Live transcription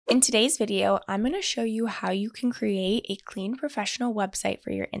In today's video, I'm going to show you how you can create a clean professional website for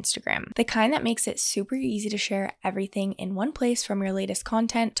your Instagram. The kind that makes it super easy to share everything in one place, from your latest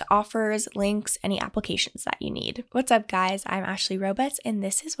content to offers, links, any applications that you need. What's up guys, I'm Ashley Roberts, and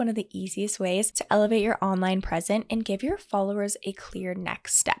this is one of the easiest ways to elevate your online presence and give your followers a clear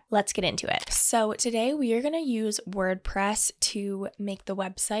next step. Let's get into it. So today we are going to use WordPress to make the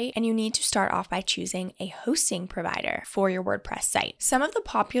website, and you need to start off by choosing a hosting provider for your WordPress site. Some of the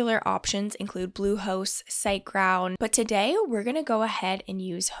popular options include Bluehost, SiteGround, but today we're going to go ahead and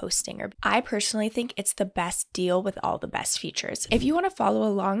use Hostinger. I personally think it's the best deal with all the best features. If you want to follow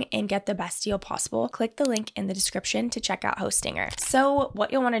along and get the best deal possible, click the link in the description to check out Hostinger. So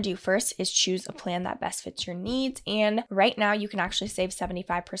what you'll want to do first is choose a plan that best fits your needs, and right now you can actually save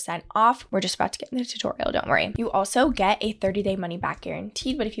 75% off. We're just about to get in the tutorial, don't worry. You also get a 30-day money back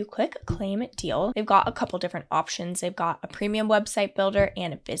guaranteed, but if you click claim deal, they've got a couple different options. They've got a premium website builder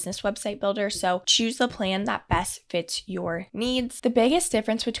and a business website builder, so choose the plan that best fits your needs. The biggest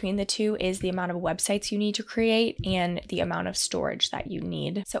difference between the two is the amount of websites you need to create and the amount of storage that you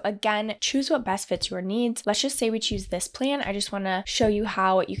need. So again, choose what best fits your needs. Let's just say we choose this plan. I just want to show you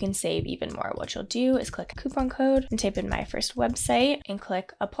how you can save even more. What you'll do is click coupon code and type in my first website and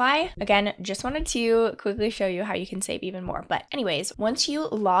click apply. Again, just wanted to quickly show you how you can save even more. But anyways, once you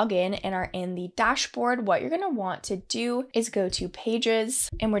log in and are in the dashboard, what you're going to want to do is go to pages,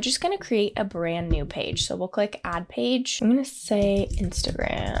 and we're just going to create a brand new page. So we'll click add page. I'm going to say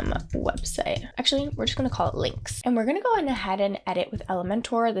Instagram website. Actually, we're just going to call it links. And we're going to go ahead and edit with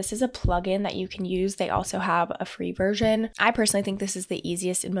Elementor. This is a plugin that you can use. They also have a free version. I personally think this is the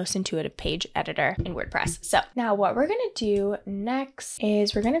easiest and most intuitive page editor in WordPress. So now what we're going to do next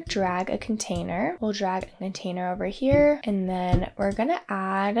is we're going to drag a container. We'll drag a container over here, and then we're going to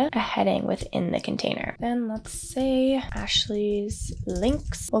add a heading within the container. Then let's say Ashley's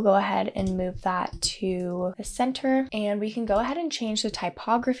links. We'll go ahead and move that to the center, and we can go ahead and change the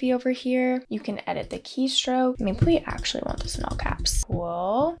typography over here. You can edit the keystroke. Maybe we actually want this in all caps.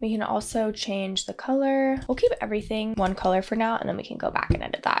 Cool. We can also change the color. We'll keep everything one color for now, and then we can go back and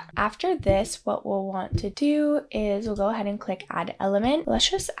edit that. After this, what we'll want to do is we'll go ahead and click add element. Let's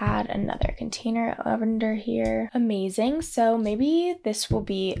just add another container under here. Amazing. So maybe this will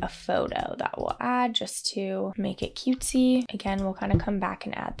be a photo that we'll add just to make it cutesy. Again, we'll kind of come back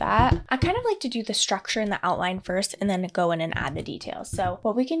and add that. I kind of like to do the structure and the outline first and then go in and add the details. So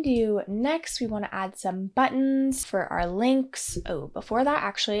what we can do next, we want to add some buttons for our links. Oh, before that,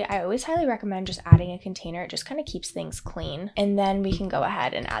 actually, I always highly recommend just adding a container. It just kind of keeps things clean. And then we can go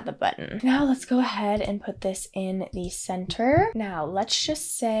ahead and add the button. Now let's go ahead and put this in the center. Now let's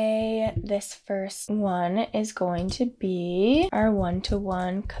just say this first one is going to be our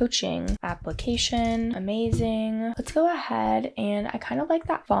one-to-one coaching application. Amazing. Let's go ahead, and I kind of like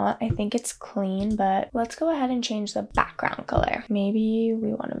that font. I think it's clean, but let's go ahead and change the background color. Maybe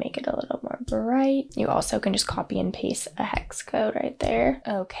we want to make it a little more bright. You also can just copy and paste a hex code right there.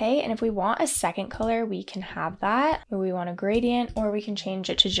 Okay, and if we want a second color, we can have that. Or we want a gradient, or we can change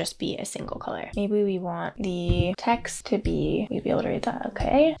it to just be a single color. Maybe we want the text to be, we'd be able to read that.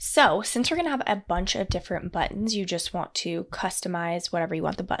 Okay, so since we're gonna have a bunch of different buttons, you just want to customize whatever you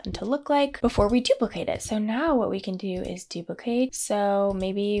want the button to look like before we duplicate it. So now what we can do is duplicate. So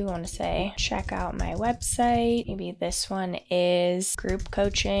maybe we want to say check out my website. Maybe this one is group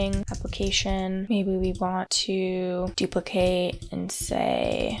coaching application. Maybe we want to duplicate and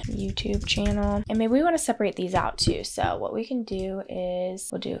say YouTube channel, and maybe we want to separate these out too. So what we can do is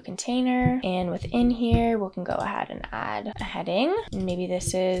we'll do a container, and within here we can go ahead and add a heading. And maybe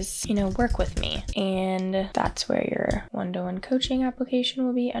this is, work with me, and that's where your one-to-one coaching application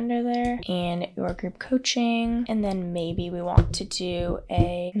will be under there, and your group coaching. And then maybe we want to do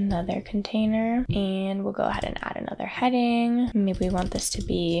another container, and we'll go ahead and add another heading. Maybe we want this to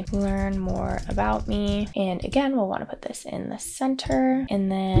be learn more about me, and again we'll want to put this in the center,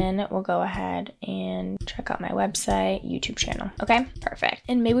 and then we'll go ahead and check out my website, YouTube channel. Okay, perfect.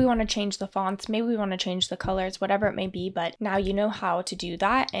 And maybe we want to change the fonts, maybe we want to change the colors, whatever it may be, but now you know how to do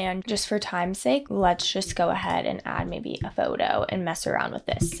that. And just for time's sake, let's just go ahead and add maybe a photo and mess around with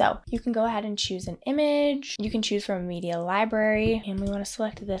this. So you can go ahead and choose an image. You can choose from a media library, and we want to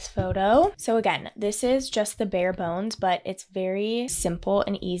select this photo. So again, this is just the bare bones, but it's very simple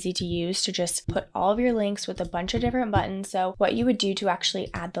and easy to use. use to just put all of your links with a bunch of different buttons. So what you would do to actually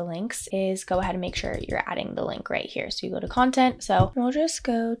add the links is go ahead and make sure you're adding the link right here. So you go to content. So we'll just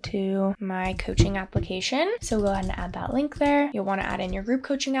go to my coaching application. So go ahead and add that link there. You'll want to add in your group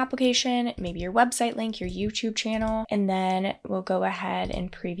coaching application, maybe your website link, your YouTube channel, and then we'll go ahead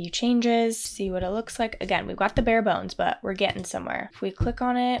and preview changes, see what it looks like. Again, we've got the bare bones, but we're getting somewhere. If we click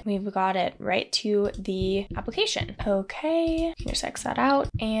on it, we've got it right to the application. Okay, you can just X that out.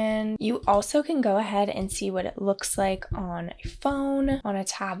 And you also can go ahead and see what it looks like on a phone, on a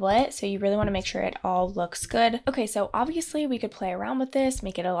tablet. So you really want to make sure it all looks good. Okay, so obviously we could play around with this,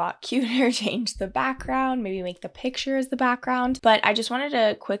 make it a lot cuter, change the background, maybe make the pictures the background. But I just wanted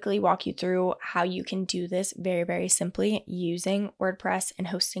to quickly walk you through how you can do this very, very simply using WordPress and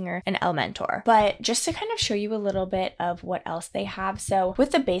Hostinger and Elementor. But just to kind of show you a little bit of what else they have. So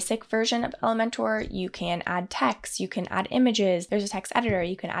with the basic version of Elementor, you can add text, you can add images, there's a text editor,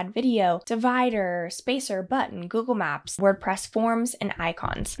 you can add video, divider, spacer, button, Google Maps, WordPress forms, and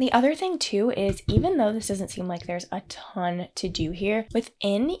icons. The other thing too is, even though this doesn't seem like there's a ton to do here,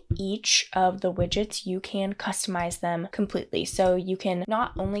 within each of the widgets, you can customize them completely. So you can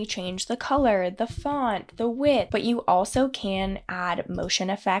not only change the color, the font, the width, but you also can add motion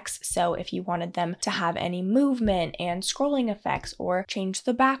effects. So if you wanted them to have any movement and scrolling effects, or change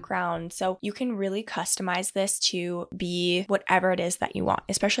the background. So you can really customize this to be whatever it is that you want,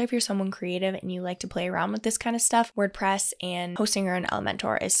 especially if you're someone creative and you like to play around with this kind of stuff. WordPress and Hostinger and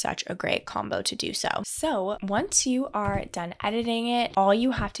Elementor is such a great combo to do so. So once you are done editing it, all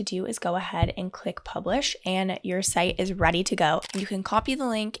you have to do is go ahead and click publish and your site is ready to go. You can copy the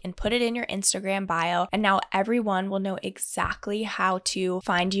link and put it in your Instagram bio, and now everyone will know exactly how to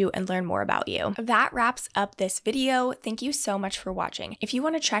find you and learn more about you. That wraps up this video. Thank you so much for watching. If you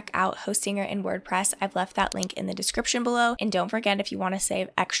want to check out Hostinger and WordPress, I've left that link in the description below. And don't forget, if you want to save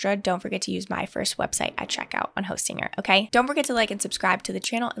extra, don't forget to use my first website at checkout on Hostinger, okay? Don't forget to like and subscribe to the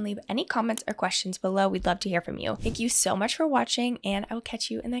channel and leave any comments or questions below. We'd love to hear from you. Thank you so much for watching, and I will catch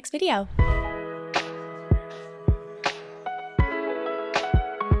you in the next video.